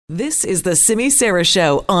This is the Simi Sara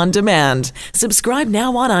Show on demand. Subscribe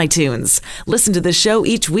now on iTunes. Listen to the show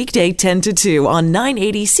each weekday 10 to 2 on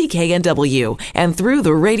 980 CKNW and through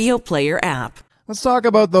the Radio Player app. Let's talk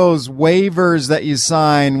about those waivers that you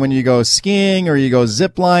sign when you go skiing or you go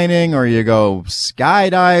ziplining or you go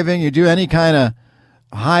skydiving. You do any kind of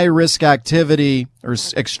high-risk activity or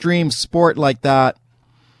extreme sport like that.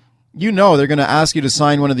 You know they're going to ask you to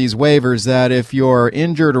sign one of these waivers that if you're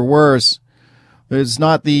injured or worse, it's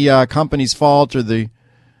not the company's fault or the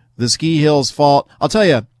ski hill's fault. I'll tell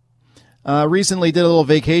you, recently did a little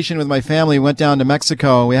vacation with my family. Went down to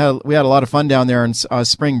Mexico. We had a lot of fun down there on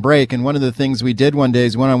spring break. And one of the things we did one day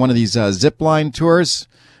is we went on one of these zip line tours.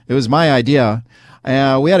 It was my idea.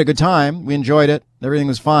 We had a good time. We enjoyed it. Everything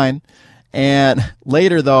was fine. And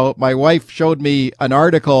later, though, my wife showed me an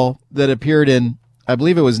article that appeared in, I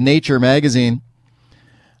believe it was Nature magazine,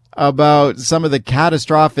 about some of the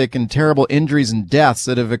catastrophic and terrible injuries and deaths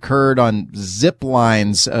that have occurred on zip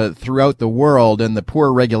lines throughout the world, and the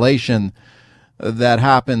poor regulation that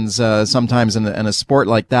happens sometimes in a sport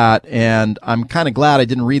like that. And I'm kind of glad I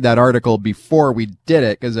didn't read that article before we did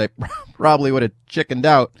it, because I probably would have chickened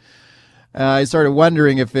out. I started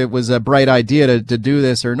wondering if it was a bright idea to do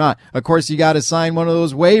this or not. Of course, you got to sign one of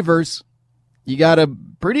those waivers. You got to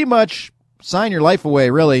pretty much sign your life away,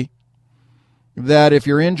 really, that if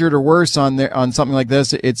you're injured or worse on something like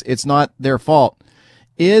this, it's not their fault.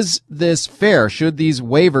 Is this fair? Should these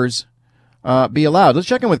waivers be allowed? Let's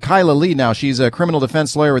check in with Kyla Lee now. She's a criminal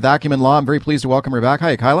defense lawyer with Acumen Law. I'm very pleased to welcome her back.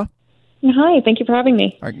 Hi, Kyla. Hi, thank you for having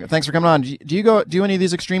me. All right, thanks for coming on. Do you do any of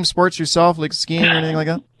these extreme sports yourself, like skiing or anything like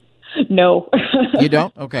that? No. You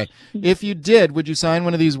don't? Okay. If you did, would you sign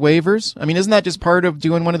one of these waivers? I mean, isn't that just part of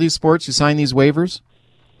doing one of these sports? You sign these waivers?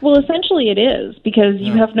 Well, essentially it is, because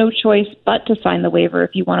you have no choice but to sign the waiver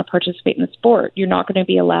if you want to participate in the sport. You're not going to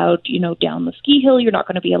be allowed, down the ski hill. You're not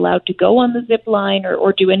going to be allowed to go on the zip line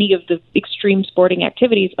or do any of the extreme sporting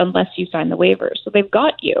activities unless you sign the waiver. So they've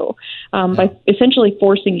got you by essentially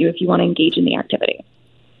forcing you if you want to engage in the activity.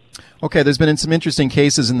 Okay, there's been some interesting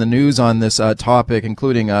cases in the news on this topic,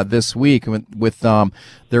 including this week with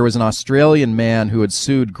there was an Australian man who had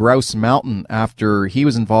sued Grouse Mountain after he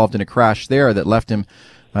was involved in a crash there that left him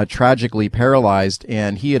tragically paralyzed,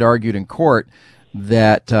 and he had argued in court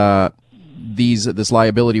that this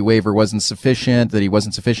liability waiver wasn't sufficient, that he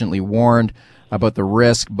wasn't sufficiently warned about the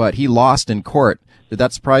risk, but he lost in court. Did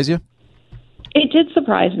that surprise you? It did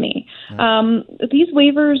surprise me. These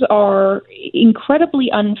waivers are incredibly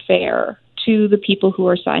unfair to the people who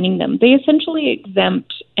are signing them. They essentially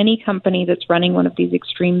exempt any company that's running one of these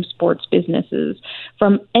extreme sports businesses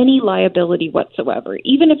from any liability whatsoever,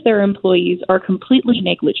 even if their employees are completely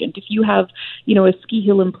negligent. If you have, a ski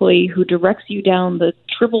hill employee who directs you down the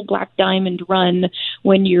triple black diamond run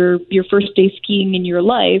when you're your first day skiing in your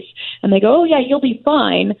life, and they go, oh yeah, you'll be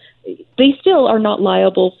fine, they still are not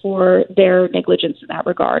liable for their negligence in that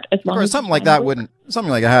regard. As long as something like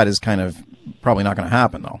that is kind of probably not going to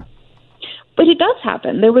happen, though. But it does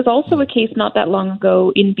happen. There was also a case not that long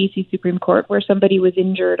ago in BC Supreme Court where somebody was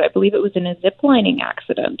injured. I believe it was in a ziplining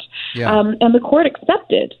accident. Yeah. And the court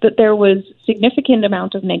accepted that there was significant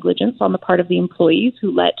amount of negligence on the part of the employees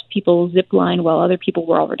who let people zipline while other people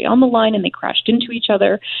were already on the line, and they crashed into each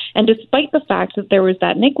other. And despite the fact that there was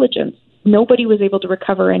that negligence, nobody was able to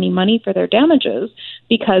recover any money for their damages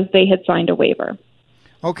because they had signed a waiver.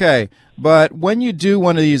 Okay, but when you do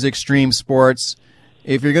one of these extreme sports,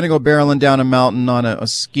 if you're going to go barreling down a mountain on a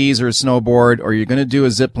skis or a snowboard, or you're going to do a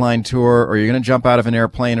zip line tour, or you're going to jump out of an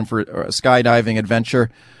airplane and for a skydiving adventure,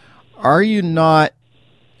 are you not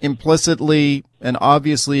implicitly and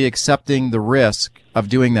obviously accepting the risk of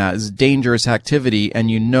doing that as a dangerous activity, and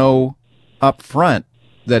you know up front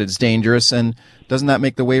that it's dangerous, and doesn't that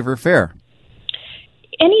make the waiver fair?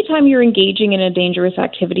 Anytime you're engaging in a dangerous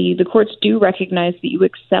activity, the courts do recognize that you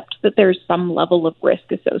accept that there's some level of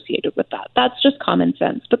risk associated with that. That's just common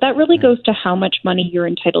sense. But that really goes to how much money you're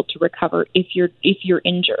entitled to recover if you're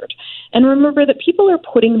injured. And remember that people are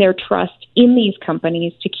putting their trust in these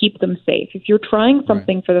companies to keep them safe. If you're trying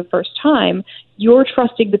something for the first time, you're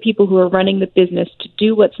trusting the people who are running the business to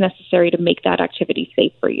do what's necessary to make that activity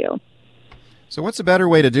safe for you. So what's a better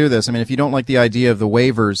way to do this? I mean, if you don't like the idea of the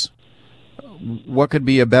waivers, what could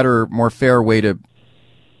be a better, more fair way to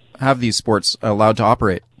have these sports allowed to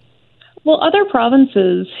operate? Well, other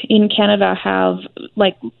provinces in Canada have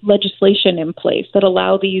legislation in place that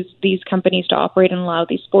allow these companies to operate and allow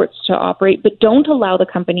these sports to operate, but don't allow the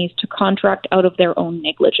companies to contract out of their own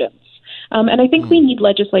negligence. And I think we need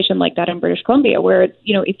legislation like that in British Columbia, where it's,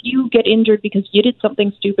 if you get injured because you did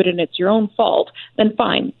something stupid and it's your own fault, then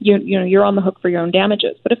fine, you're on the hook for your own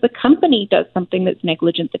damages. But if the company does something that's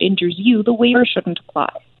negligent that injures you, the waiver shouldn't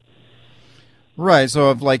apply. Right. So,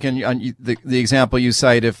 if like in the example you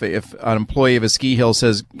cite, if an employee of a ski hill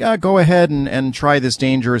says, yeah, "Go ahead and try this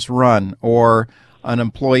dangerous run," or an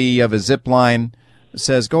employee of a zip line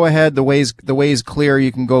says, "Go ahead, the way's clear.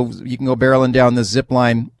 You can go barreling down this zip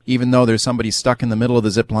line, even though there's somebody stuck in the middle of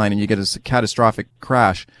the zip line, and you get a catastrophic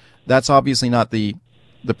crash." That's obviously not the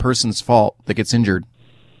person's fault that gets injured.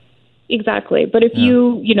 Exactly. But if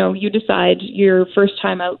you decide your first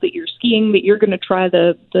time out that you're skiing, that you're going to try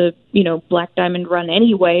the Black Diamond run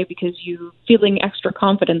anyway because you're feeling extra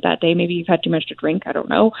confident that day, maybe you've had too much to drink, I don't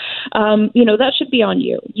know, that should be on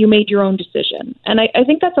you. You made your own decision. And I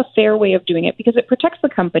think that's a fair way of doing it because it protects the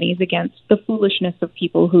companies against the foolishness of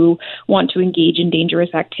people who want to engage in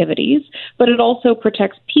dangerous activities, but it also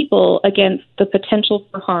protects people against the potential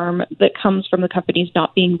for harm that comes from the companies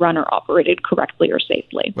not being run or operated correctly or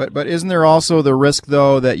safely. But isn't there also the risk,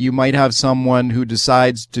 though, that you might have someone who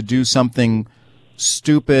decides to do something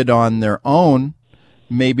stupid on their own?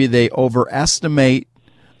 Maybe they overestimate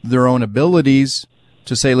their own abilities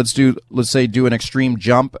to say, let's say do an extreme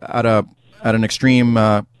jump at an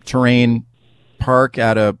extreme terrain park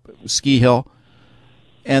at a ski hill,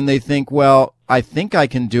 and they think, well, I think I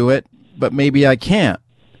can do it, but maybe I can't.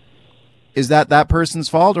 Is that person's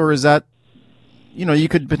fault, or is that, you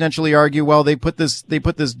could potentially argue, well, they put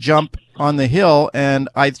this jump on the hill, and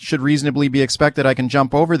I should reasonably be expected I can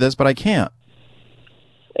jump over this, but I can't.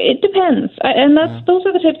 It depends. And those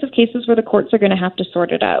are the types of cases where the courts are going to have to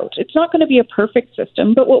sort it out. It's not going to be a perfect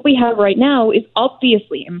system, but what we have right now is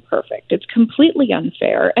obviously imperfect. It's completely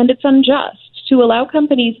unfair, and it's unjust to allow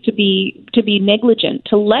companies to be negligent,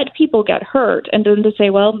 to let people get hurt, and then to say,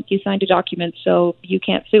 well, you signed a document, so you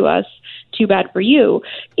can't sue us. Too bad for you.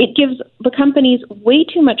 It gives the companies way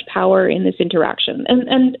too much power in this interaction,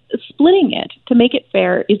 and splitting it to make it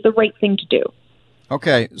fair is the right thing to do.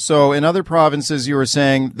 Okay, so in other provinces, you were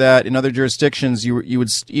saying that in other jurisdictions, you would,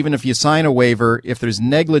 even if you sign a waiver, if there's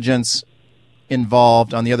negligence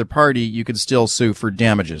involved on the other party, you could still sue for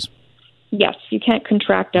damages. Yes, you can't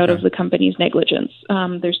contract out of the company's negligence.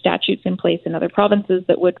 There's statutes in place in other provinces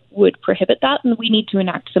that would prohibit that, and we need to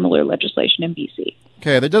enact similar legislation in BC.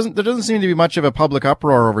 Okay, there doesn't seem to be much of a public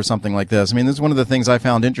uproar over something like this. I mean, this is one of the things I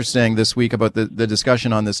found interesting this week about the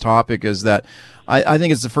discussion on this topic is that I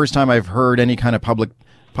think it's the first time I've heard any kind of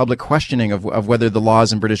public questioning of whether the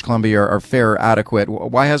laws in British Columbia are fair or adequate.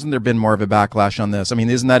 Why hasn't there been more of a backlash on this? I mean,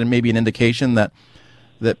 isn't that maybe an indication that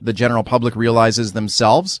the general public realizes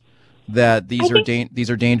themselves that these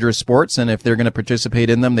are dangerous sports, and if they're going to participate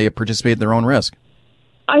in them, they participate at their own risk?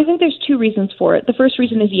 I think there's two reasons for it. The first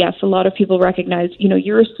reason is, yes, a lot of people recognize,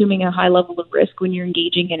 you're assuming a high level of risk when you're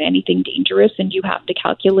engaging in anything dangerous, and you have to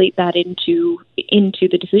calculate that into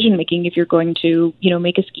the decision making if you're going to,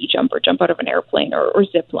 make a ski jump or jump out of an airplane or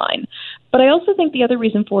zip line. But I also think the other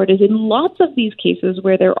reason for it is in lots of these cases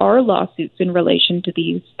where there are lawsuits in relation to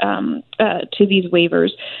these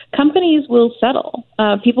waivers, companies will settle.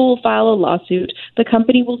 People will file a lawsuit. The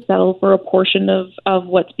company will settle for a portion of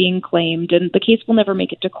what's being claimed, and the case will never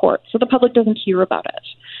make it to court. So the public doesn't hear about it.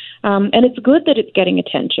 And it's good that it's getting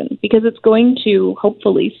attention because it's going to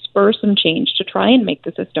hopefully spur some change to try and make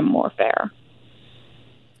the system more fair.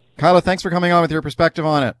 Kyla, thanks for coming on with your perspective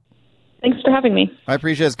on it. Thanks for having me. I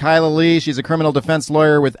appreciate it. It's Kyla Lee. She's a criminal defense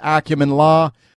lawyer with Acumen Law.